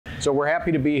So we're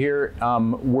happy to be here.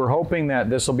 We're hoping that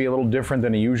this will be a little different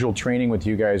than a usual training with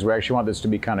you guys. We actually want this to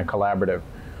be kind of collaborative.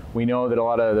 We know that a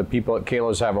lot of the people at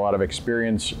Kalos have a lot of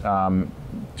experience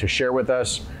to share with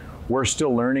us. We're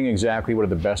still learning exactly what are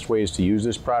the best ways to use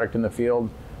this product in the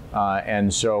field.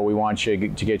 And so we want you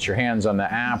to get your hands on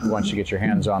the app, we want you to get your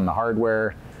hands on the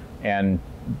hardware, and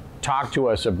talk to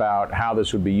us about how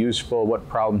this would be useful, what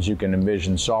problems you can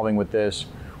envision solving with this.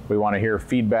 We want to hear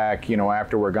feedback, you know,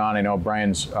 after we're gone. I know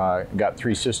Brian's got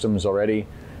 3 systems already,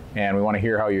 and we want to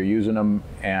hear how you're using them.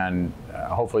 And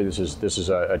hopefully this is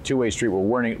a two-way street.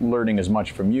 We're learning as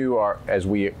much from you as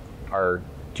we are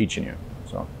teaching you.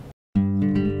 So.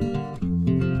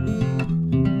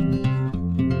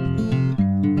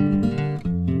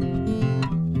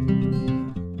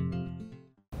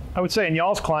 I would say in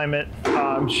y'all's climate,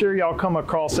 I'm sure y'all come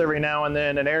across every now and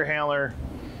then an air handler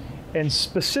in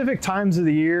specific times of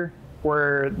the year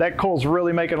where that coil's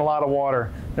really making a lot of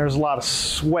water. There's a lot of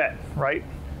sweat, right?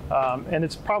 And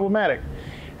it's problematic.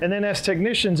 And then as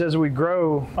technicians, as we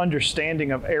grow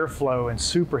understanding of airflow and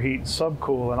superheat and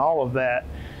subcool and all of that,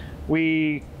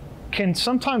 we can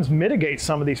sometimes mitigate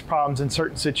some of these problems in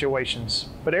certain situations.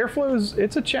 But airflow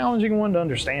it's a challenging one to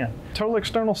understand. Total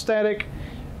external static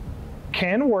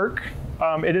can work.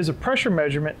 It is a pressure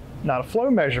measurement, not a flow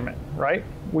measurement, right?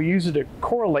 We use it to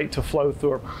correlate to flow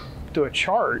through a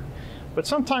chart, but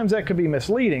sometimes that could be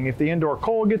misleading. If the indoor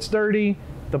coil gets dirty,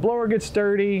 the blower gets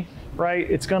dirty,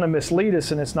 right? It's gonna mislead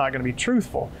us and it's not gonna be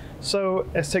truthful. So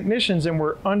as technicians, and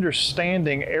we're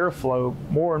understanding airflow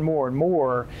more and more and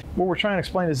more, what we're trying to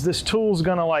explain is this tool's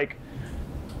gonna like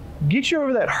get you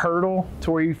over that hurdle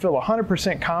to where you feel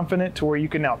 100% confident, to where you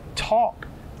can now talk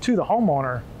to the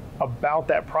homeowner about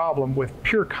that problem with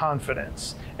pure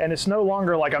confidence. And it's no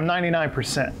longer like I'm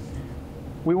 99%.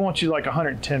 We want you like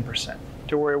 110%,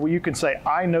 to where you can say,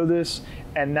 I know this,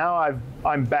 and now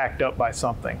I'm backed up by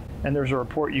something, and there's a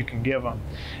report you can give them.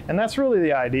 And that's really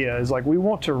the idea, is like we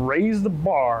want to raise the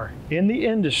bar in the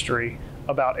industry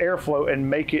about airflow and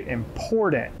make it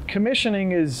important.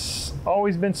 Commissioning has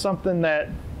always been something that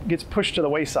gets pushed to the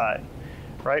wayside,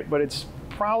 right? But it's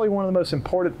probably one of the most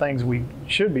important things we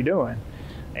should be doing.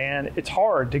 And it's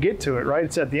hard to get to it, right?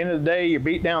 It's at the end of the day, you're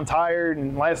beat down, tired,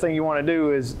 and last thing you want to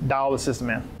do is dial the system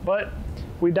in. But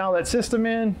we dial that system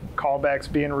in,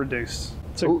 callbacks being reduced.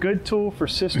 It's a good tool for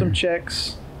system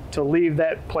checks, to leave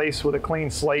that place with a clean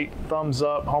slate, thumbs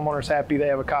up, homeowner's happy, they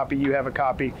have a copy, you have a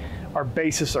copy. Our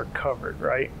bases are covered,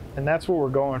 right? And that's what we're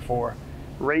going for.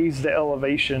 Raise the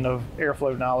elevation of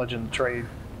airflow knowledge in the trade.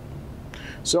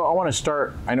 So I want to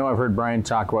start, I know I've heard Brian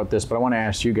talk about this, but I want to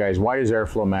ask you guys, why does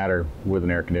airflow matter with an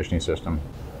air conditioning system?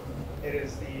 It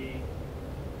is the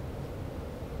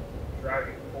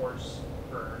driving force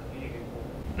for heating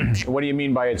and cooling. What do you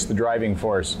mean by it's the driving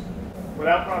force?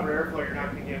 Without proper airflow, you're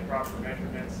not going to get proper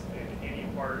measurements in any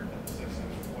part of the system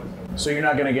whatsoever. So you're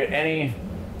not going to get any,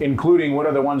 including what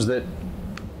are the ones that?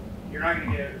 You're not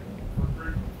going to get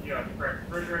the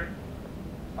correct refrigerant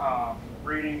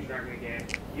readings. You're not going to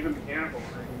get even mechanical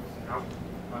readings,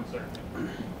 on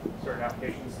certain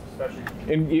applications,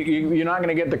 especially. And you're not going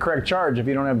to get the correct charge if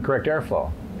you don't have the correct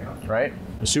airflow, right?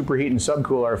 The superheat and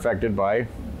subcool are affected by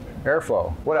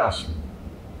airflow. What else?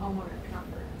 Homeowner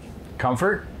comfort.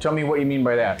 Comfort? Tell me what you mean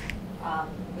by that.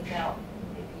 Without,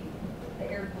 if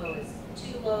the airflow is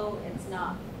too low, it's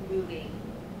not moving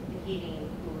the heating and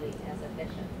cooling as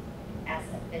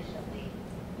efficiently.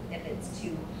 If it's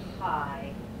too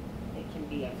high, it can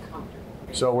be uncomfortable.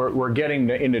 So we're getting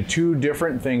into 2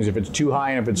 different things. If it's too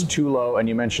high and if it's too low, and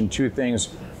you mentioned 2 things,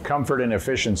 comfort and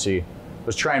efficiency.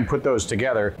 Let's try and put those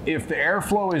together. If the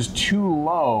airflow is too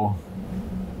low,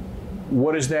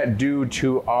 what does that do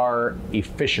to our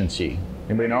efficiency?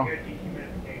 Anybody know? Good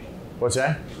dehumidification. What's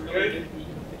that? Good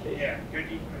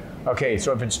dehumidification. Okay,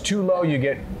 so if it's too low, you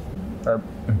get, or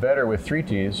better with 3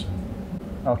 T's.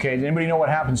 Okay, does anybody know what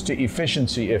happens to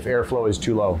efficiency if airflow is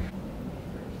too low?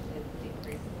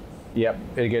 Yep,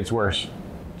 it gets worse.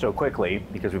 So quickly,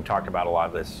 because we've talked about a lot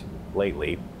of this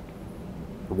lately,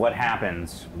 what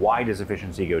happens, why does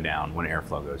efficiency go down when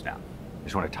airflow goes down? I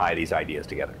just want to tie these ideas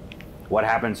together. What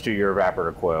happens to your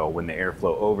evaporator coil when the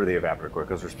airflow over the evaporator coil,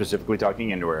 because we're specifically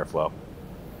talking indoor airflow,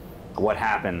 what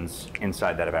happens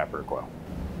inside that evaporator coil?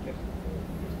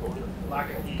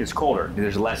 It gets colder.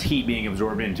 There's less heat being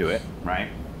absorbed into it, right?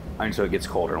 And so it gets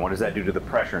colder. And what does that do to the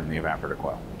pressure in the evaporator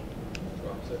coil?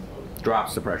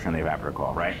 Drops the pressure in the evaporator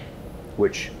coil, right?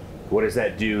 Which, what does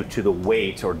that do to the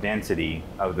weight or density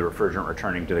of the refrigerant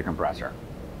returning to the compressor?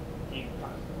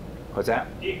 What's that?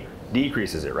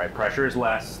 Decreases it, right? Pressure is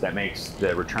less, that makes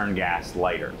the return gas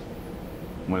lighter.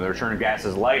 When the return gas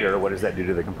is lighter, what does that do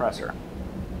to the compressor?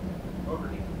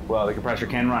 Well, the compressor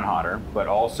can run hotter, but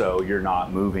also you're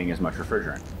not moving as much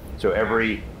refrigerant. So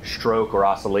every stroke or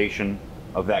oscillation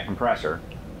of that compressor,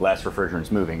 less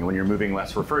refrigerant's moving. And when you're moving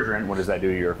less refrigerant, what does that do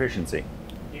to your efficiency?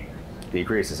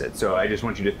 Decreases it. So I just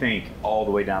want you to think all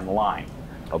the way down the line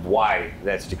of why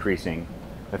that's decreasing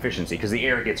efficiency. Because the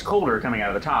air gets colder coming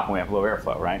out of the top when we have low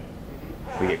airflow, right?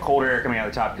 We get colder air coming out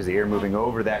of the top because the air moving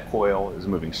over that coil is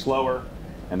moving slower,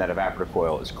 and that evaporator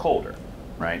coil is colder,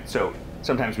 right? So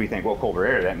sometimes we think, well, colder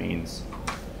air, that means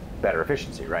better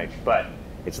efficiency, right? But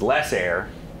it's less air,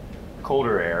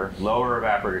 colder air, lower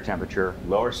evaporator temperature,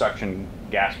 lower suction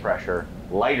gas pressure,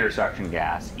 lighter suction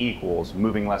gas equals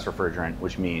moving less refrigerant,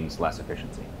 which means less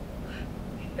efficiency.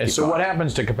 And so what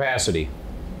happens to capacity?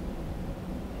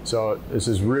 So this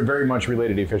is very much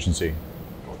related to efficiency.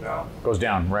 Goes down. Goes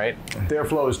down, right? If the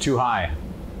airflow is too high.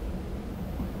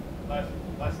 Less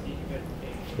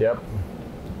dehumidification. Yep.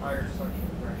 Higher suction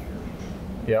pressure.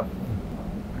 Yep.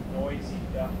 Noisy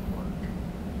duct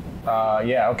work.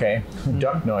 Yeah, okay.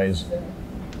 Duct noise.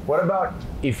 What about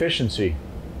efficiency?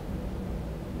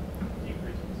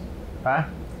 Decreases. Huh?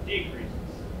 Decreases.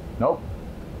 Nope.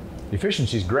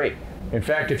 Efficiency is great. In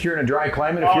fact, if you're in a dry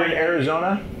climate, if you're in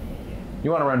Arizona,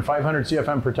 you want to run 500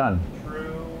 CFM per ton.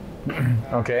 True.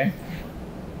 Okay.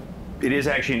 It is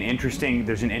actually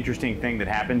there's an interesting thing that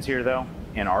happens here though,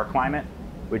 in our climate,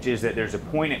 which is that there's a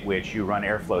point at which you run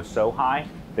airflow so high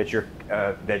that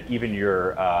that even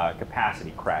your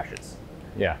capacity crashes.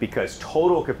 Yeah. Because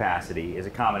total capacity is a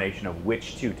combination of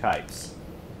which two types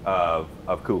of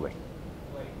cooling?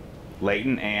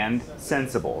 Latent and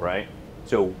sensible, right?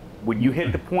 So when you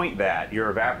hit the point that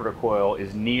your evaporator coil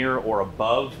is near or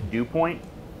above dew point,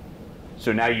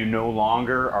 so now you no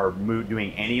longer are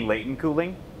doing any latent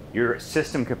cooling, your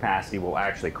system capacity will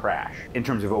actually crash in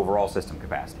terms of overall system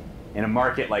capacity. In a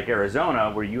market like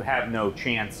Arizona, where you have no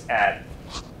chance at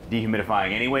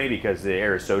dehumidifying anyway because the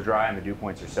air is so dry and the dew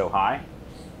points are so high,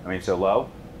 so low,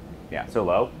 yeah, so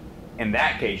low. In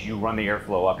that case, you run the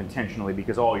airflow up intentionally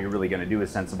because all you're really going to do is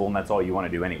sensible, and that's all you want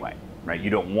to do anyway, right? You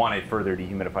don't want to further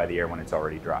dehumidify the air when it's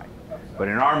already dry. But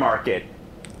in our market,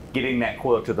 getting that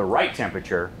coil to the right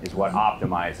temperature is what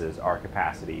optimizes our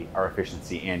capacity, our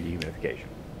efficiency, and dehumidification.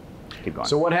 Keep going.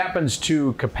 So what happens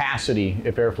to capacity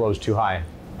if airflow is too high?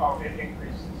 Oh, it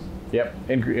increases. Yep.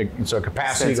 So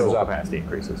capacity Sensible goes up. capacity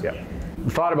increases, yep.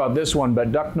 Thought about this one,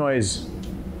 but duct noise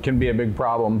can be a big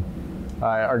problem.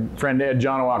 Our friend Ed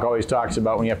Johnowak always talks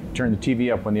about when you have to turn the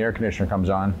TV up when the air conditioner comes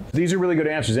on. These are really good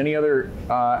answers. Any other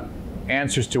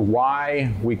answers to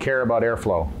why we care about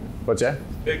airflow? What's that?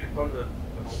 Big component of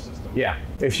the whole system. Yeah.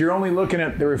 If you're only looking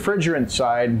at the refrigerant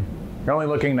side, you're only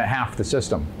looking at half the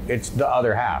system. It's the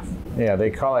other half. Yeah, they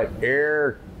call it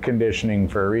air conditioning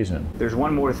for a reason. There's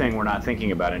one more thing we're not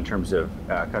thinking about in terms of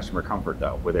customer comfort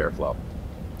though with airflow.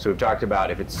 So we've talked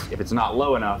about if it's not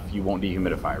low enough, you won't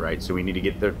dehumidify, right? So we need to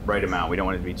get the right amount. We don't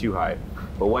want it to be too high.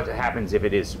 But what happens if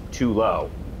it is too low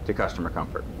to customer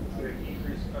comfort? So it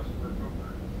decreases customer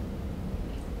comfort.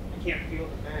 You can't feel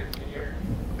the fan in the air.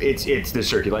 It's the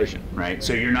circulation, right?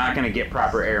 So you're not going to get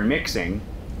proper air mixing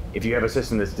if you have a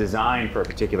system that's designed for a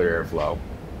particular airflow.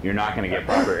 You're not going to get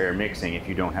proper air mixing if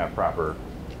you don't have proper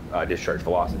discharge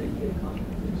velocity.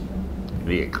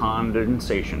 The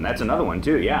condensation, that's another one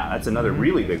too. Yeah, that's another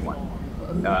really big one.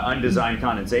 Undesigned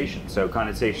condensation. So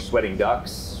condensation, sweating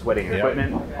ducts, sweating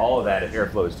equipment, all of that if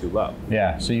airflow is too low.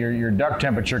 Yeah, so your duct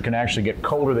temperature can actually get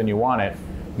colder than you want it.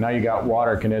 Now you got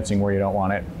water condensing where you don't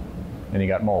want it, and you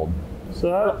got mold.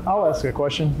 So I'll ask a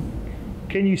question.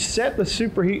 Can you set the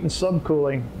superheat and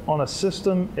subcooling on a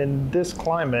system in this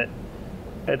climate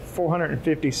at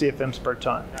 450 CFMs per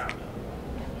ton?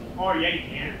 Oh, yeah, you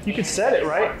can. You could set it,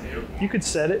 right? You could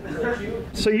set it.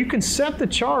 So you can set the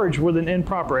charge with an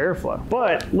improper airflow.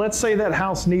 But let's say that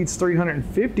house needs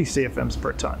 350 CFMs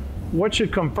per ton. What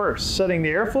should come first, setting the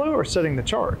airflow or setting the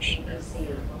charge?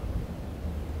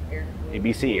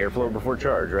 ABC, airflow before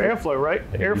charge, right? Airflow,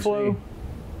 right? Airflow,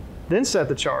 then set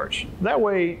the charge. That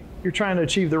way, you're trying to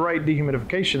achieve the right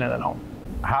dehumidification in that home.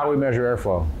 How do we measure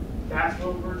airflow? That's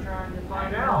what we're trying to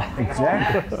find out.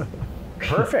 Exactly.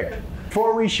 Perfect.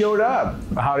 Before we showed up,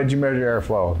 how did you measure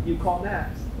airflow? You call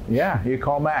Max. Yeah, you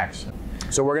call Max.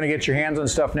 So we're gonna get your hands on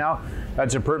stuff now.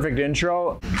 That's a perfect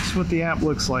intro. That's what the app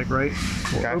looks like, right?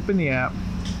 We'll open the app.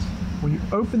 When you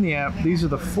open the app, these are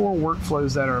the 4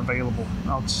 workflows that are available.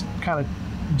 I'll just kind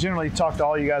of generally talk to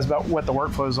all you guys about what the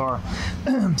workflows are.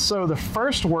 So the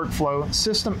first workflow,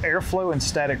 system airflow and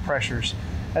static pressures.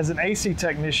 As an AC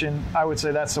technician, I would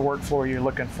say that's the workflow you're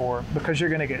looking for because you're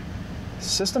going to get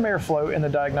system airflow in the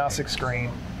diagnostic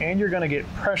screen, and you're going to get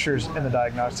pressures in the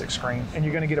diagnostic screen, and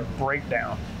you're going to get a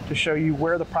breakdown to show you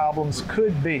where the problems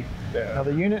could be. Yeah. Now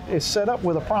the unit is set up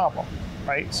with a problem,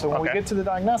 right? So when we get to the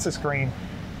diagnostic screen,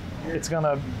 we're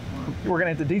going to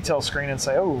hit the detail screen and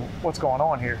say, oh, what's going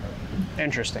on here?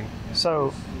 Interesting.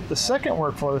 So the second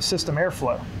workflow is system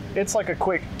airflow. It's like a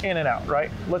quick in and out,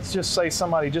 right? Let's just say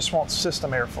somebody just wants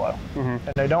system airflow and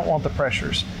they don't want the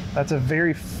pressures. That's a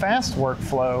very fast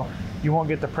workflow. You won't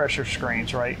get the pressure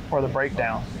screens, right? Or the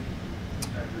breakdown.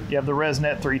 You have the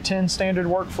ResNet 310 standard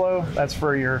workflow. That's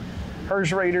for your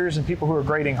HERS raters and people who are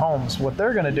grading homes. What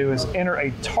they're going to do is enter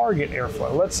a target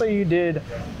airflow. Let's say you did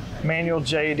manual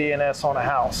JDNS on a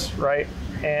house, right?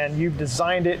 And you've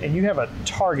designed it and you have a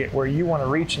target where you want to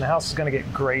reach, and the house is going to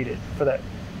get graded for that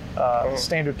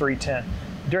standard 310.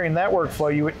 During that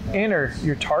workflow, you would enter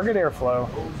your target airflow,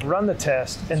 run the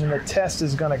test, and then the test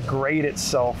is going to grade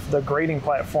itself. The grading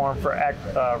platform for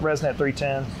ResNet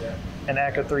 310 and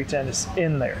ACA 310 is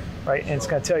in there, right? And it's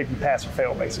going to tell you if you pass or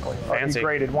fail, basically. Or if you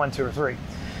graded 1, 2, or 3.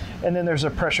 And then there's a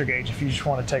pressure gauge if you just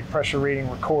want to take pressure reading,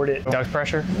 record it. Duct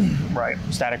pressure? Right.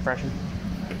 Static pressure?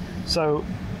 So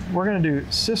we're going to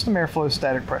do system airflow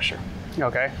static pressure.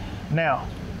 Okay. Now,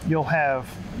 you'll have,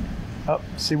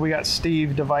 see, we got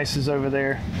Steve devices over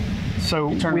there. So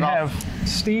we have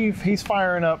Steve, he's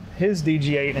firing up his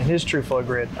DG8 and his TrueFlow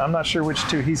grid. I'm not sure which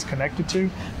two he's connected to,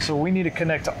 so we need to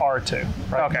connect to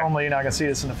R2. Right? Okay. Normally you're not going to see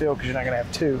this in the field because you're not going to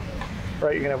have two,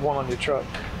 right? You're going to have one on your truck.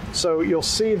 So you'll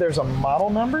see there's a model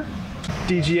number,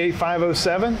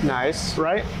 DG8507. Nice.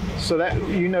 Right? So that,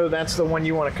 you know, that's the one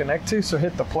you want to connect to, so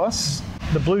hit the plus.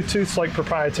 The Bluetooth's like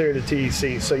proprietary to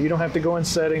TEC, so you don't have to go in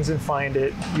settings and find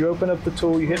it. You open up the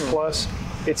tool, you hit plus,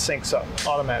 it syncs up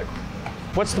automatically.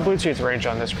 What's the Bluetooth range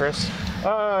on this, Chris?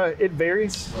 It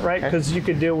varies, right? Because you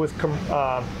could deal with,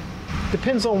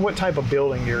 depends on what type of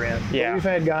building you're in. Yeah. We've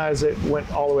had guys that went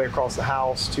all the way across the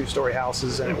house, 2-story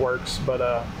houses, and it works, but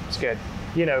It's good.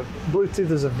 you know,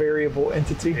 Bluetooth is a variable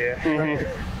entity. Yeah. Right?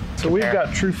 So we've got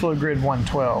TrueFlow Grid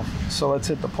 112. So let's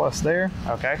hit the plus there.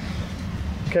 Okay.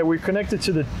 Okay, we've connected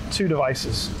to the two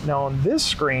devices. Now on this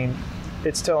screen,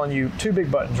 it's telling you two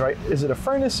big buttons, right? Is it a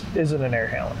furnace? Is it an air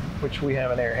handler? Which we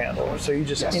have an air handler. So you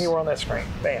just, anywhere on that screen,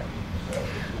 bam.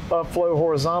 Upflow,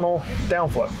 horizontal,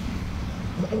 downflow.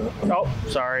 Oh,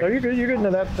 sorry. No, you're good, you're good.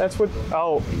 No, that's what,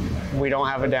 Oh, we don't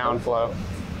have a downflow.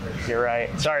 You're right.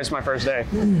 Sorry, it's my first day.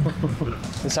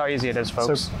 That's how easy it is,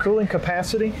 folks. so cooling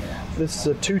capacity, this is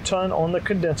a 2-ton on the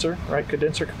condenser, right?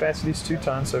 Condenser capacity is 2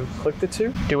 tons, so click the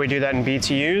 2. Do we do that in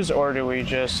BTUs or do we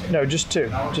just... No, just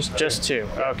 2. Just 2.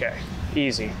 Okay.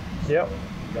 Easy. Yep.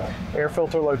 Air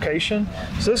filter location.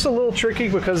 So this is a little tricky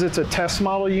because it's a test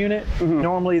model unit.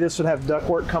 Normally this would have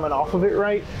ductwork coming off of it,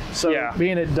 right? So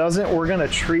being it doesn't, we're going to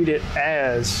treat it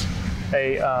as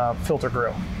a filter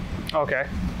grill. Okay.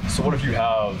 So what if you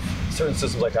have certain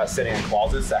systems like that sitting in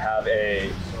closets that have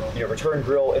a return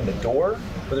grill in the door,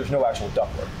 but there's no actual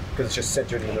ductwork because it's just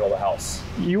centered in the middle of the house?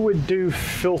 You would do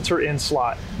filter in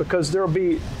slot because there would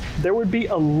be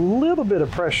a little bit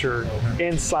of pressure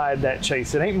inside that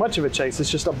chase. It ain't much of a chase, it's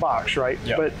just a box, right?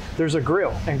 Yep. But there's a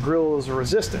grill, and grill is a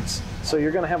resistance. So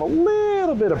you're going to have a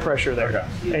little bit of pressure there,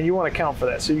 and you want to account for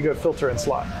that. So you go filter in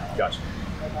slot. Gotcha.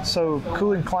 So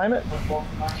cooling climate,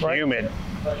 right?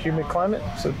 Humid climate,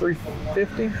 so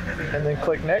 350, and then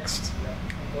click next.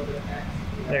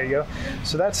 There you go.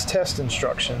 So that's test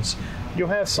instructions. You'll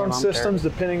have some systems,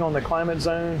 depending on the climate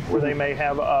zone, where they may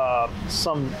have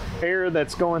some air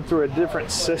that's going through a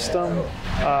different system,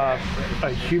 a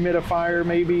humidifier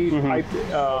maybe,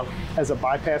 as a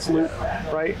bypass loop,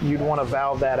 right? You'd want to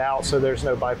valve that out so there's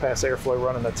no bypass airflow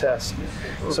running the test.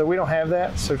 So we don't have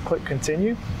that, so click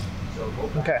continue.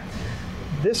 Okay.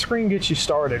 This screen gets you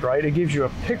started, right? It gives you a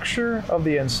picture of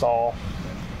the install,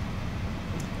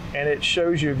 and it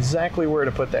shows you exactly where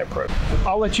to put that probe.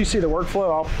 I'll let you see the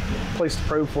workflow. I'll place the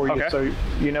probe for you so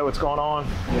you know what's going on.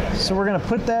 So we're going to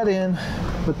put that in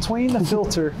between the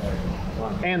filter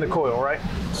and the coil, right?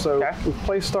 So we've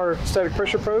placed our static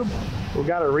pressure probe. We've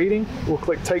got a reading. We'll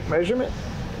click take measurement.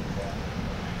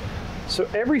 So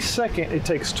every second it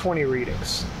takes 20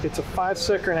 readings. It's a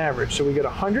 5-second average. So we get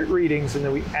 100 readings and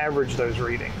then we average those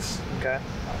readings, okay?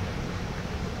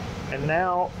 And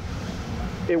now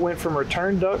it went from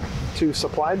return duct to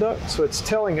supply duct. So it's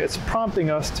prompting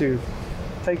us to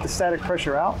take the static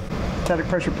pressure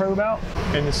probe out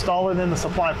and install it in the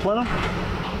supply plenum.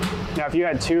 Now, if you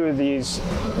had 2 of these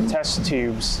test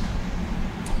tubes,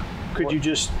 could you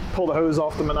just pull the hose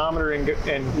off the manometer and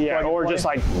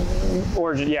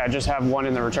just have one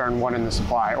in the return, one in the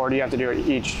supply, or do you have to do it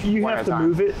each? You have to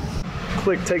move it.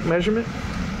 Click take measurement.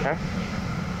 Okay.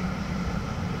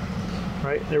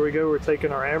 right? There we go, we're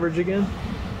taking our average again.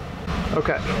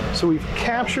 Okay, so we've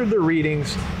captured the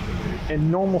readings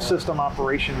in normal system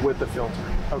operation with the filter,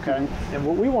 okay? And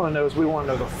what we want to know is we want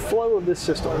to know the flow of this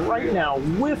system right now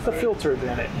with the filter in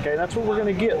it, okay? That's what we're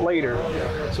going to get later.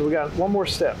 So we got one more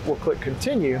step. We'll click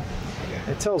continue.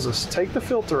 It tells us take the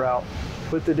filter out,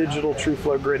 put the digital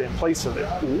TrueFlow grid in place of it.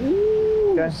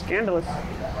 Ooh, okay? Scandalous.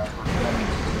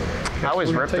 I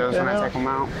always rip those when I take them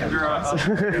out. I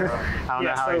don't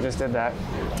know how I just did that.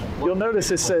 You'll notice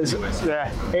it says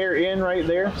air in right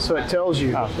there, so it tells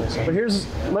you. Oh, but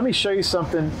let me show you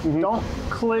something. Don't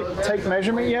click take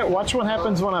measurement yet. Watch what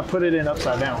happens when I put it in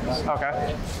upside down.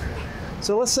 Okay.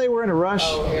 So let's say we're in a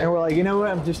rush and we're like, you know what,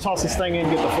 I'm just toss this thing in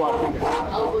and get the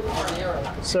flow.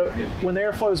 So when the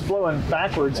airflow is blowing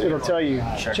backwards, it'll tell you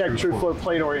check TrueFlow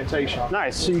plate orientation.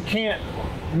 Nice. So you can't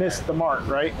miss the mark,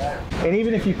 right? And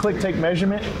even if you click take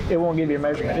measurement, it won't give you a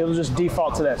measurement. It'll just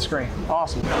default to that screen.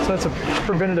 Awesome. So that's a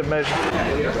preventative measure.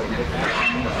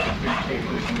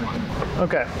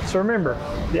 Okay, so remember,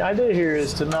 the idea here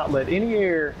is to not let any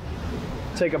air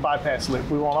take a bypass loop.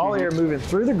 We want all air moving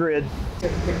through the grid.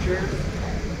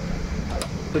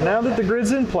 So now that the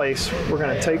grid's in place, we're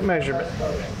going to take measurement.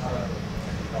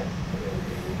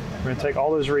 We're going to take all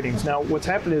those readings. Now, what's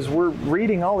happened is we're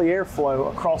reading all the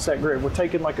airflow across that grid. We're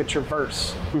taking like a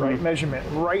traverse, right, measurement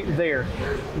right there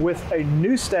with a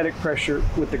new static pressure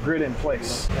with the grid in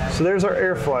place. So there's our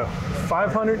airflow,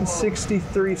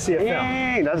 563 CFM.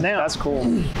 Yay, that's cool.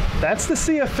 That's the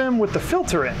CFM with the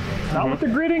filter in, not with the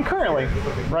grid in currently,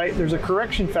 right? There's a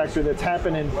correction factor that's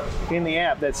happening in the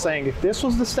app that's saying if this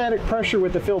was the static pressure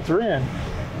with the filter in,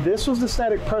 this was the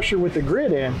static pressure with the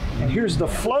grid in, and here's the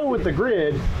flow with the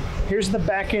grid. Here's the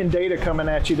back end data coming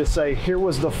at you to say, here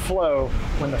was the flow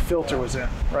when the filter was in,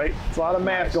 right? It's a lot of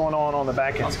math going on the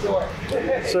back end.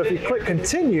 So if you click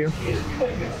continue,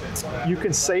 you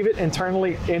can save it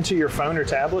internally into your phone or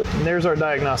tablet. And there's our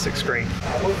diagnostic screen.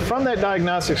 From that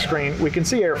diagnostic screen, we can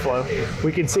see airflow.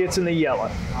 We can see it's in the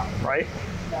yellow, right?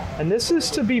 And this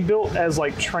is to be built as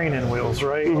like training wheels,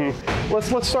 right?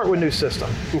 Let's start with new system.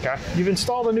 Okay. You've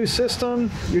installed a new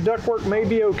system, your ductwork may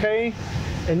be okay,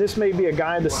 and this may be a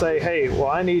guide to say, hey, well,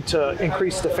 I need to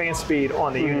increase the fan speed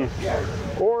on the unit.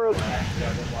 Or,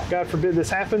 God forbid this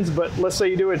happens, but let's say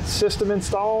you do a system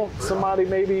install, somebody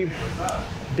maybe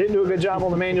didn't do a good job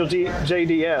on the manual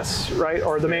JDS, right?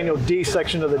 Or the manual D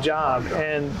section of the job,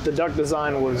 and the duct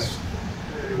design was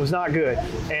not good,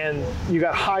 and you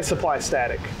got high supply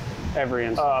static. Every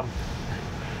install.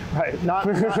 Right, not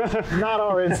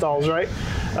our installs, right?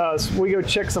 So we go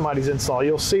check somebody's install.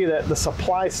 You'll see that the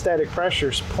supply static pressure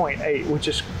is 0.8, which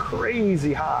is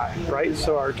crazy high, right?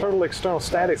 So our total external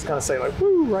static's gonna say like,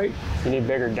 woo, right? You need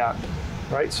bigger duct.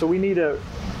 Right, so we need to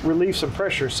relieve some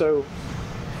pressure. So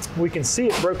we can see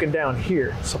it broken down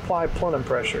here. Supply plenum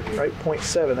pressure, right?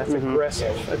 0.7, that's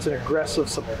aggressive. That's an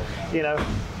aggressive, you know.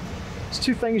 It's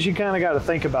two things you kind of got to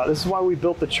think about. This is why we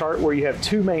built the chart where you have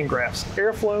two main graphs,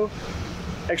 airflow,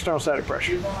 external static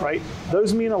pressure, right?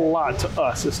 Those mean a lot to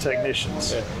us as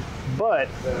technicians. But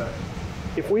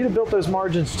if we'd have built those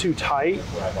margins too tight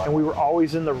and we were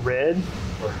always in the red,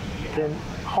 then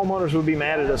homeowners would be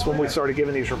mad at us when we started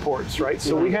giving these reports, right?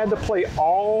 So we had to play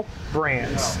all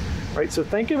brands, right? So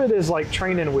think of it as like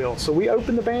training wheels. So we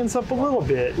opened the bands up a little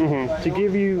bit to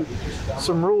give you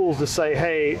some rules to say,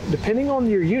 hey, depending on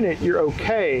your unit, you're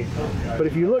okay. But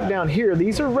if you look down here,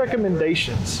 these are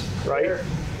recommendations, right?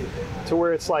 To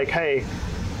where it's like, hey,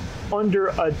 under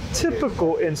a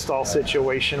typical install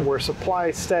situation where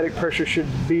supply static pressure should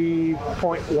be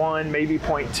 0.1, maybe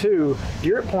 0.2,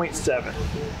 you're at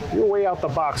 0.7. You're way out the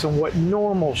box on what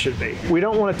normal should be. We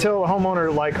don't want to tell a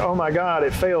homeowner like, oh my God,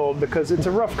 it failed, because it's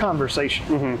a rough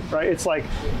conversation, right? It's like,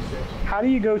 how do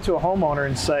you go to a homeowner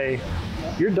and say,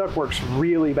 your ductwork's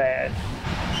really bad?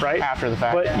 Right? After the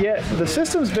fact. But yet the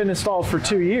system's been installed for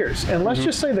 2 years, and let's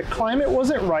just say the climate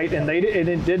wasn't right and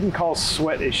it didn't cause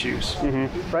sweat issues,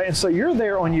 right? And so you're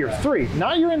there on year 3,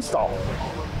 not your install,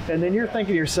 and then you're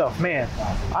thinking to yourself, man,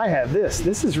 I have this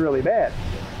is really bad.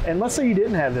 And let's say you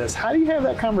didn't have this. How do you have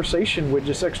that conversation with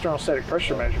just external static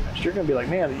pressure measurements? You're going to be like,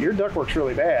 man, your ductwork's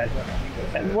really bad.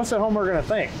 And what's that homeowner going to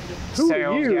think? Who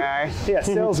sales are you? Guy. Yeah,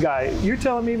 sales guy. You're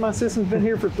telling me my system's been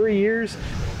here for 3 years,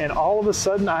 and all of a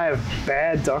sudden I have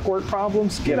bad ductwork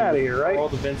problems? Get out of here, right? All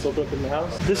the vents open up in the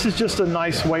house. This is just a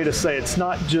nice way to say it's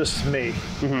not just me.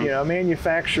 You know, a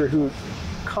manufacturer who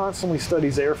constantly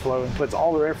studies airflow and puts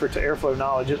all their effort to airflow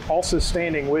knowledge is also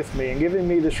standing with me and giving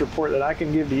me this report that I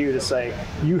can give to you to say,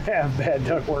 you have bad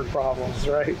ductwork problems,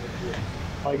 right?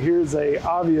 Like, here's a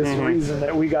obvious reason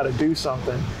that we got to do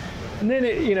something. And then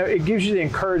it gives you the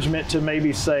encouragement to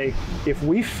maybe say, if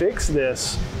we fix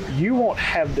this, you won't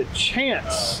have the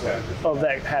chance of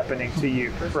that happening to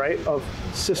you, right? Of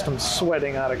systems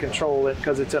sweating out of control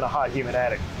because it's in a hot, humid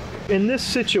attic. In this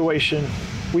situation,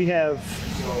 we have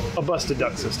a busted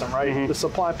duct system, right? Mm-hmm. The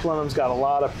supply plenum's got a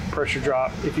lot of pressure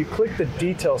drop. If you click the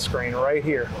detail screen right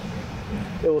here,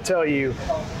 it will tell you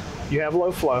you have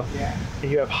low flow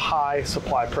and you have high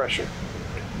supply pressure,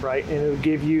 right? And it'll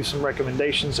give you some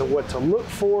recommendations of what to look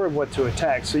for and what to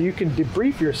attack. So you can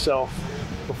debrief yourself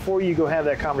before you go have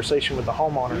that conversation with the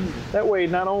homeowner. That way,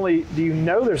 not only do you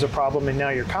know there's a problem and now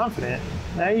you're confident,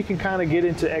 now you can kind of get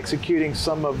into executing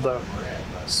some of the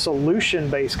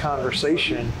solution-based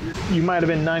conversation. You might have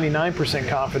been 99%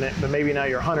 confident, but maybe now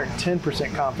you're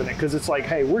 110% confident because it's like,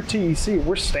 hey, we're TEC,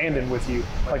 we're standing with you.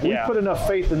 Like we put enough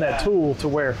faith in that tool to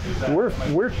where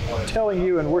we're telling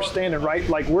you and we're standing right,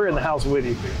 like we're in the house with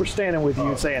you. We're standing with you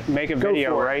and saying, make a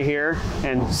video right here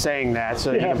and saying that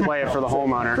so that you can play it for the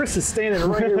homeowner. Chris is standing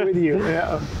right here with you.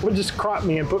 Yeah. Well, just crop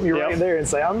me and put me right there and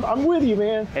say, I'm with you,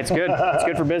 man. It's good. It's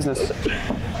good for business.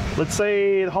 Let's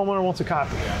say the homeowner wants a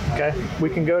copy, okay? We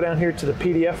can go down here to the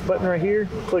PDF button right here,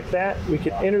 click that. We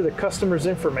can enter the customer's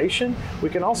information. We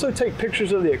can also take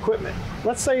pictures of the equipment.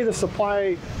 Let's say the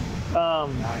supply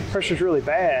pressure is really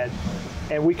bad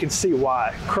and we can see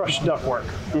why, crushed ductwork.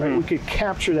 Right? We could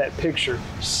capture that picture,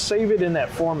 save it in that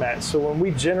format. So when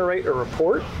we generate a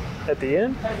report at the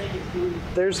end,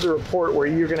 there's the report where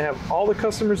you're gonna have all the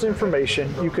customer's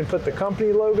information. You can put the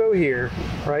company logo here,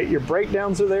 right? Your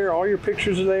breakdowns are there, all your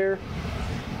pictures are there.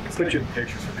 Put your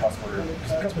pictures for customers.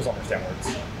 Customers understand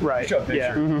words. Right. Show a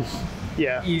picture.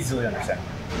 Yeah. Easily understand.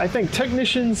 I think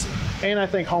technicians and I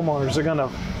think homeowners are gonna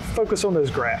focus on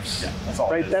those graphs. Yeah, that's all.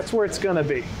 Right? That's where it's gonna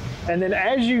be. And then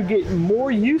as you get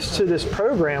more used to this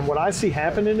program, what I see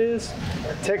happening is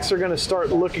techs are going to start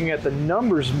looking at the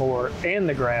numbers more and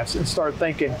the graphs and start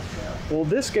thinking, well,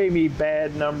 this gave me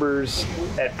bad numbers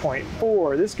at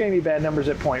 0.4, this gave me bad numbers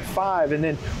at 0.5. And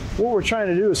then what we're trying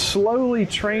to do is slowly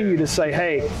train you to say,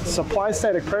 hey, supply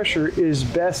static pressure is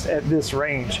best at this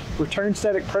range. Return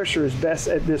static pressure is best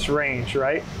at this range,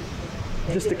 right?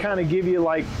 Just to kind of give you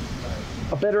like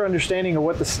a better understanding of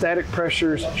what the static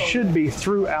pressures should be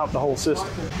throughout the whole system.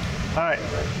 All right,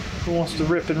 who wants to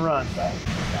rip and run?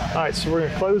 All right, so we're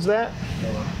gonna close that.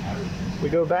 We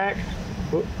go back,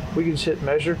 we can just hit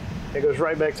measure. It goes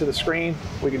right back to the screen.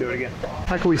 We can do it again.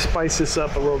 How can we spice this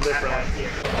up a little differently?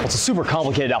 Well, it's a super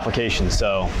complicated application,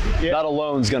 so that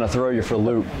alone is gonna throw you for a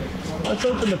loop. Let's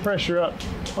open the pressure up.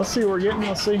 Let's see what we're getting,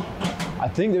 let's see. I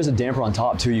think there's a damper on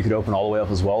top too. You could open all the way up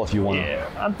as well if you want. Yeah,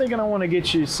 I'm thinking I want to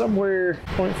get you somewhere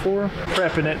 0.4,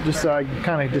 prepping it just so I can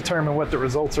kind of determine what the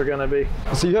results are going to be.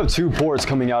 So you have 2 ports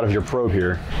coming out of your probe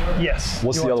here. Yes.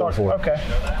 What's the other one for? Okay,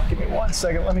 give me 1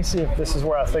 second. Let me see if this is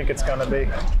where I think it's going to be.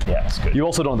 Yeah, that's good. You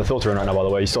also don't have the filter in right now, by the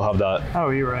way. You still have that.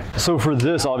 Oh, you're right. So for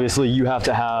this, obviously, you have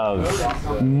to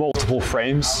have multiple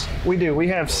frames. We do. We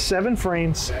have 7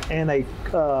 frames and a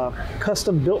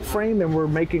custom built frame, and we're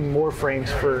making more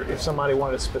frames for if somebody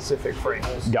wanted a specific frame.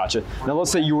 Gotcha. Now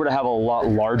let's say you were to have a lot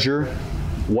larger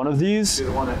one of these.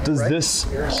 Does this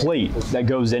plate that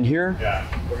goes in here,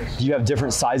 do you have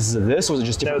different sizes of this, or is it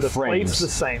just different frames? No, the plate's the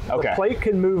same. Okay. The plate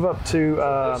can move up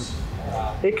to,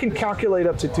 it can calculate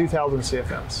up to 2,000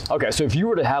 CFMs. Okay, so if you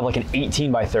were to have like an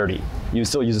 18 by 30, you would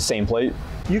still use the same plate?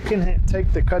 You can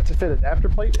take the cut to fit adapter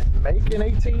plate and make an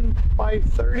 18 by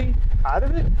 30 out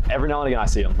of it. Every now and again I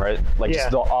see them, right? Like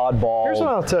just the oddball. Here's what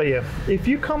I'll tell you. If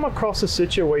you come across a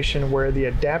situation where the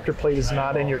adapter plate is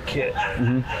not in your kit,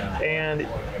 and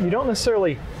you don't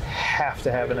necessarily have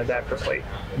to have an adapter plate,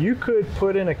 you could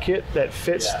put in a kit that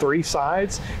fits 3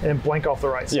 sides and blank off the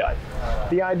right side.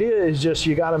 The idea is just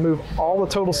you got to move all the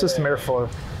total system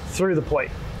airflow through the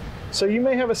plate. So you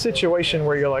may have a situation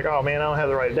where you're like, oh man, I don't have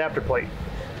the right adapter plate.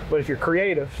 But if you're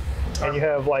creative and you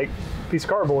have like a piece of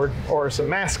cardboard or some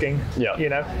masking, you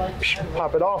know,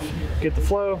 pop it off, get the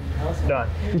flow, done.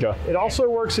 Okay. It also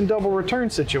works in double return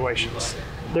situations.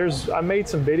 I made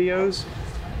some videos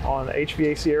on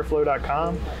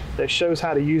HVACairflow.com that shows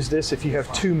how to use this if you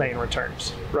have 2 main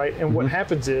returns, right? And what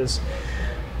happens is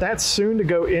that's soon to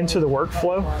go into the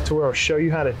workflow to where I'll show you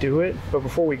how to do it. But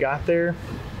before we got there,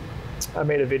 I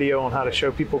made a video on how to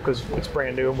show people because it's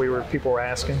brand new and people were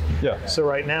asking. Yeah. So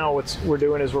right now what we're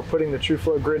doing is we're putting the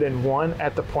TrueFlow grid in 1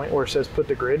 at the point where it says put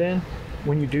the grid in.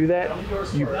 When you do that,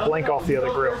 you blank off the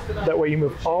other grill. That way you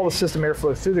move all the system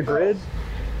airflow through the grid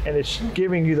and it's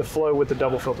giving you the flow with the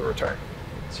double filter return.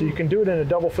 So you can do it in a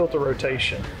double filter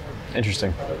rotation.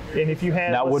 Interesting. And if you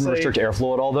have, That let's wouldn't say, restrict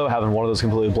airflow at all, though, having one of those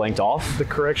completely blanked off? the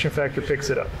correction factor picks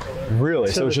it up.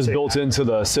 Really? So the it's just T. built into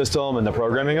the system and the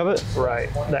programming of it?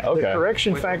 Right. The Okay.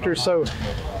 correction factor. So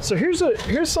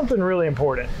here's something really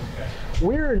important.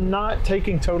 We're not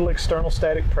taking total external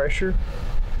static pressure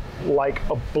like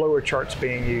a blower chart's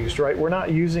being used, right? We're not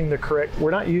using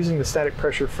the static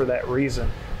pressure for that reason.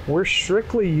 We're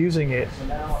strictly using it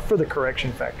for the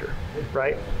correction factor,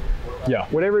 right? Yeah.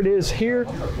 Whatever it is here,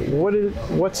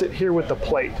 what's it here with the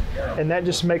plate? And that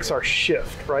just makes our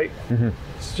shift, right?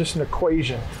 It's just an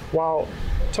equation. While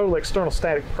total external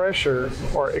static pressure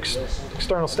or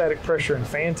external static pressure and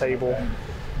fan table,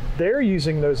 they're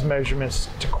using those measurements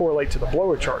to correlate to the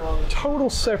blower chart. Total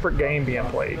separate game being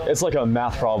played. It's like a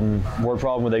math problem, word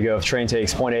problem, where they go, if train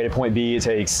takes point A to point B, it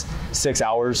takes 6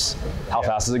 hours. How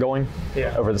fast is it going?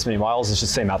 Yeah. Over this many miles? It's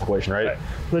just the same math equation, right?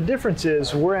 The difference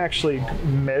is we're actually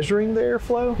measuring the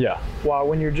airflow. Yeah. While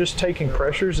when you're just taking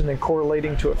pressures and then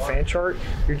correlating to a fan chart,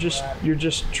 you're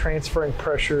just transferring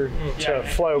pressure to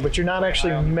flow, but you're not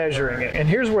actually measuring it. And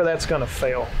here's where that's going to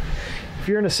fail. If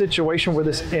you're in a situation where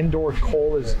this indoor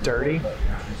coil is dirty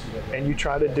and you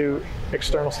try to do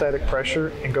external static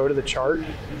pressure and go to the chart,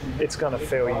 it's going to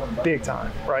fail you big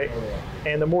time, right?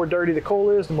 And the more dirty the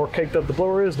coil is, the more caked up the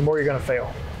blower is, the more you're going to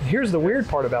fail. Here's the weird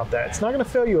part about that. It's not going to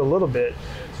fail you a little bit,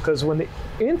 because when the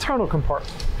internal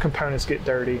components get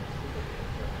dirty,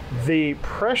 the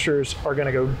pressures are going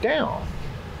to go down,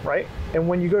 right? And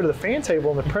when you go to the fan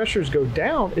table and the pressures go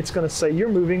down, it's going to say you're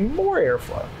moving more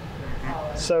airflow.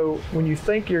 So when you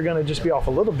think you're going to just be off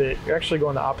a little bit, you're actually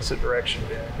going the opposite direction.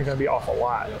 You're going to be off a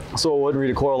lot. So it wouldn't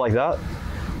read a coil like that?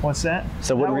 What's that?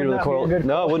 So it wouldn't read with a coil?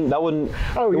 No, it wouldn't. That wouldn't.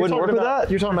 Oh, it wouldn't work with that?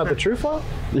 You're talking about the TrueFlow?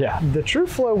 Yeah. The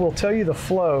TrueFlow will tell you the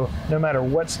flow no matter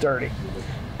what's dirty.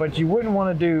 But you wouldn't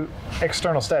want to do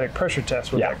external static pressure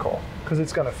tests with that coil, because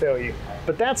it's going to fail you.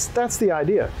 But that's the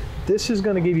idea. This is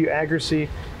going to give you accuracy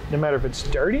no matter if it's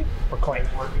dirty or clean.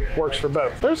 Works for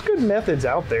both. There's good methods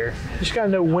out there. You just got to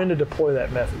know when to deploy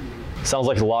that method. Sounds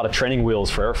like a lot of training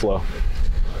wheels for airflow.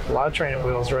 A lot of training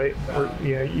wheels, right?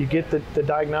 You get the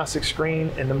diagnostic screen,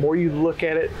 and the more you look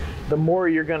at it, the more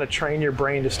you're going to train your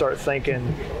brain to start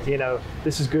thinking,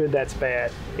 this is good, that's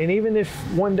bad. And even if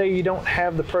one day you don't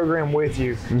have the program with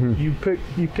you, you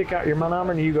pick out your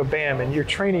manometer and you go bam, and you're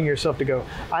training yourself to go,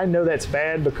 I know that's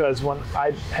bad because when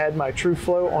I had my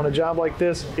TrueFlow on a job like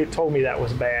this, it told me that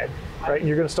was bad. Right, and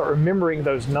you're going to start remembering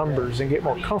those numbers and get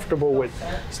more comfortable with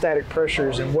static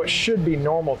pressures and what should be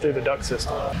normal through the duct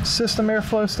system. System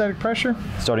airflow, static pressure.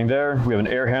 Starting there, we have an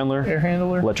air handler,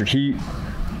 electric heat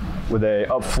with a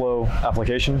upflow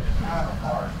application,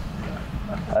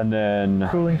 and then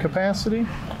cooling capacity.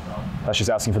 That's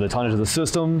just asking for the tonnage of the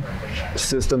system. The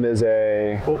system is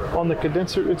on the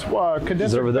condenser. It's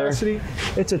condenser over capacity.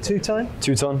 There? It's a 2-ton.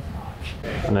 2-ton.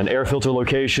 And then air filter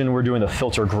location, we're doing the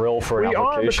filter grill for an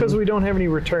application. We are, because we don't have any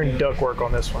return duct work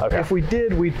on this one. Okay. If we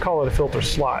did, we'd call it a filter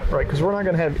slot, right? Because we're not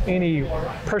going to have any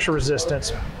pressure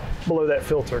resistance below that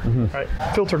filter, right?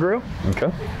 Filter grill.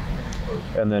 Okay.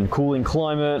 And then cooling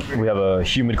climate, we have a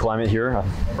humid climate here.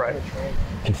 Right.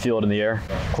 You can feel it in the air.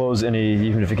 Close any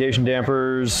dehumidification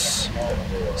dampers.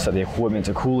 Set the equipment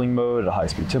to cooling mode at a high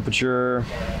speed temperature.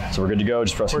 So we're good to go,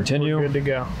 just press continue. We're good to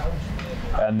go.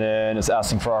 And then it's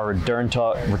asking for our return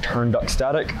duct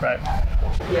static. Right.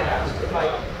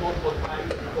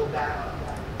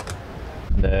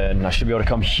 Then I should be able to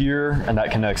come here, and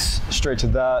that connects straight to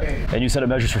that. And you said it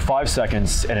measures for 5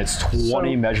 seconds, and it's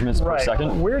 20 measurements per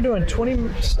second? We're doing 20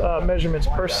 measurements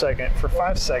per second for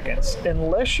 5 seconds.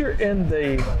 Unless you're in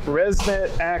the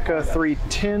ResNet ACA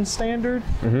 310 standard,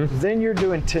 then you're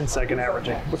doing 10-second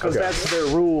averaging, because that's their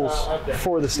rules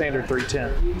for the standard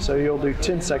 310. So you'll do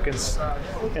 10 seconds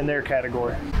in their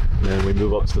category. And then we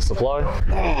move up to the supply.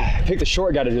 Pick the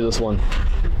short guy to do this one.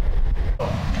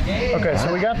 Okay,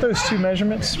 so we got those 2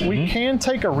 measurements. We can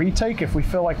take a retake if we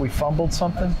feel like we fumbled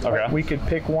something. Okay. We could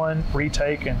pick one,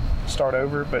 retake, and start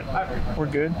over, but we're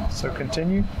good. So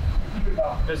continue.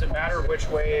 Does it matter which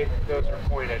way those are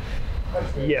pointed?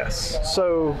 Yes.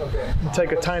 So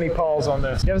take a tiny pause on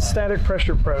this. You have a static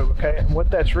pressure probe, okay? And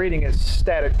what that's reading is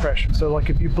static pressure. So like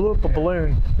if you blew up a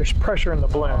balloon, there's pressure in the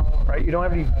balloon, right? You don't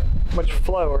have any much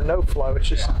flow or no flow. It's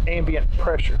just ambient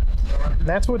pressure. And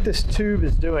that's what this tube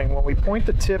is doing. When we point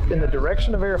the tip in the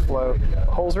direction of airflow,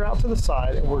 the holes are out to the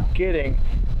side, and we're getting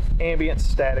ambient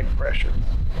static pressure.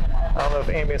 I don't know if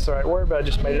ambient's the right word, but I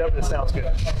just made it up and it sounds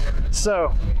good.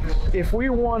 So if we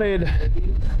wanted,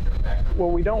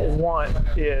 what we don't want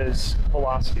is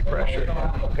velocity pressure,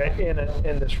 okay,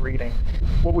 in this reading.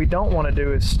 What we don't want to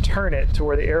do is turn it to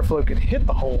where the airflow can hit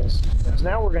the holes, because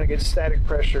now we're going to get static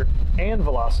pressure and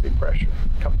velocity pressure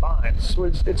combined. So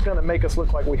it's going to make us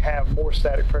look like we have more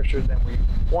static pressure than we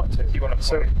want to.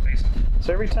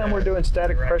 So every time we're doing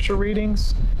static pressure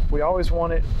readings, we always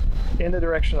want it in the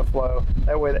direction of flow.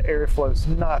 That way the airflow is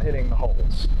not hitting the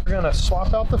holes. We're going to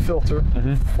swap out the filter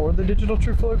for the digital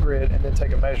TrueFlow grid and then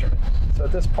take a measurement. So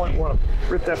at this point, we want to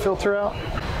rip that filter out.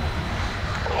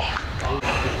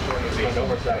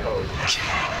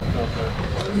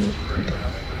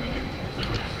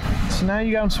 So now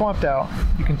you got them swapped out.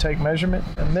 You can take measurement,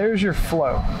 and there's your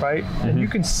flow, right? And you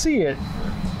can see it,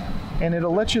 and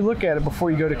it'll let you look at it before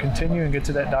you go to continue and get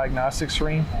to that diagnostic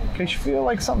screen. In case you feel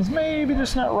like something's maybe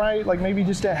just not right, like maybe you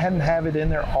just hadn't have it in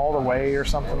there all the way or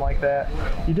something like that.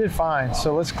 You did fine.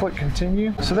 So let's click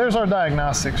continue. So there's our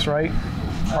diagnostics, right?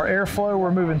 Our airflow,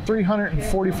 we're moving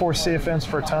 344 CFMs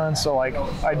per ton, so like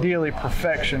ideally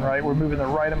perfection, right? We're moving the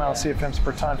right amount of CFMs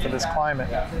per ton for this climate.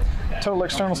 Total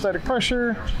external static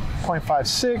pressure,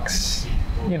 0.56.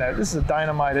 You know, this is a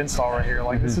dynamite install right here.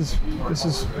 Like this is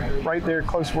right there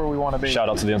close where we want to be. Shout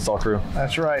out to the install crew.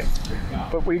 That's right.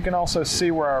 But we can also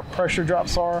see where our pressure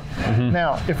drops are.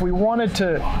 Now, if we wanted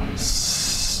to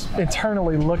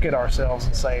internally look at ourselves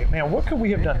and say, man, what could we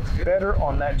have done better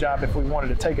on that job if we wanted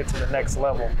to take it to the next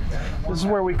level? This is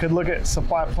where we could look at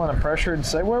supply plenum pressure and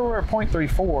say, well, we're at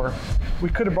 0.34. We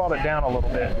could have brought it down a little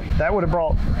bit. That would have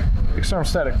brought external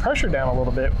static pressure down a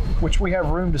little bit, which we have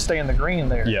room to stay in the green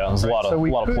there. Yeah, there's a lot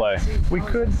of play. We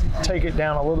could take it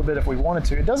down a little bit if we wanted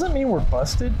to. It doesn't mean we're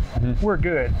busted. We're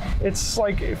good. It's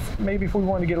like if we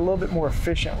wanted to get a little bit more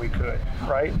efficient, we could,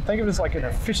 right? Think of it as like an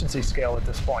efficiency scale at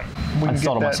this point. I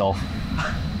installed it myself.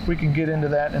 We can get into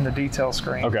that in the detail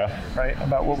screen. Okay. Right,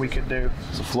 about what we could do.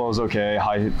 So flow is okay,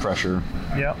 high pressure.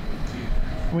 Yep.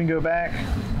 We can go back.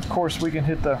 Of course, we can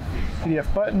hit the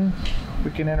PDF button. We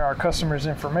can enter our customer's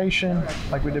information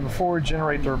like we did before,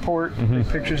 generate the report, take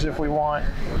pictures if we want.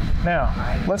 Now,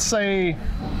 let's say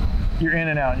you're in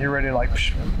and out and you're ready to like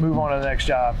move on to the next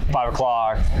job. 5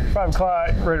 o'clock. 5 o'clock,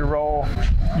 ready to roll.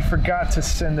 You forgot to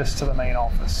send this to the main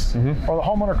office. Or the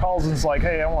homeowner calls and is like,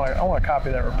 hey, I want a copy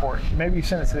of that report. Maybe you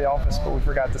sent it to the office, but we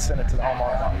forgot to send it to the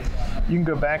homeowner. You can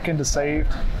go back into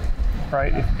saved,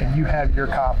 right? And you have your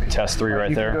copy. Test 3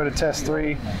 right there. You can go to test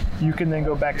 3. You can then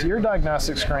go back to your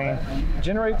diagnostic screen,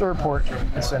 generate the report,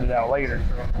 and send it out later.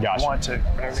 Gotcha. If you want to.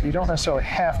 So you don't necessarily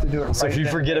have to do it. So if you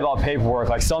forget about paperwork,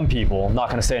 like some people, I'm not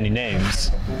going to say any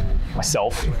names,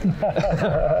 myself,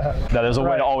 that there's a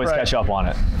way to always catch up on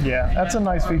it. Yeah, that's a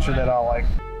nice feature that I like.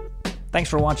 Thanks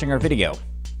for watching our video.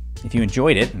 If you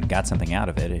enjoyed it and got something out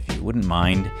of it, if you wouldn't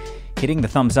mind hitting the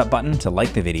thumbs up button to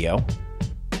like the video,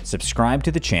 subscribe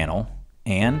to the channel,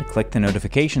 and click the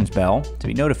notifications bell to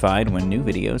be notified when new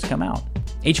videos come out.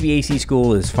 HVAC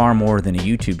School is far more than a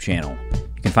YouTube channel.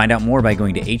 You can find out more by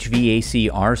going to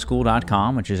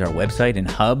hvacrschool.com, which is our website and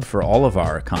hub for all of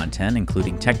our content,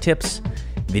 including tech tips,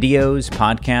 videos,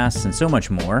 podcasts, and so much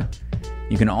more.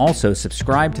 You can also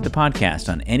subscribe to the podcast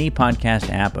on any podcast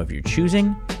app of your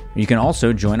choosing. You can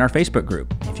also join our Facebook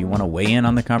group if you want to weigh in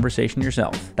on the conversation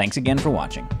yourself. Thanks again for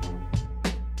watching.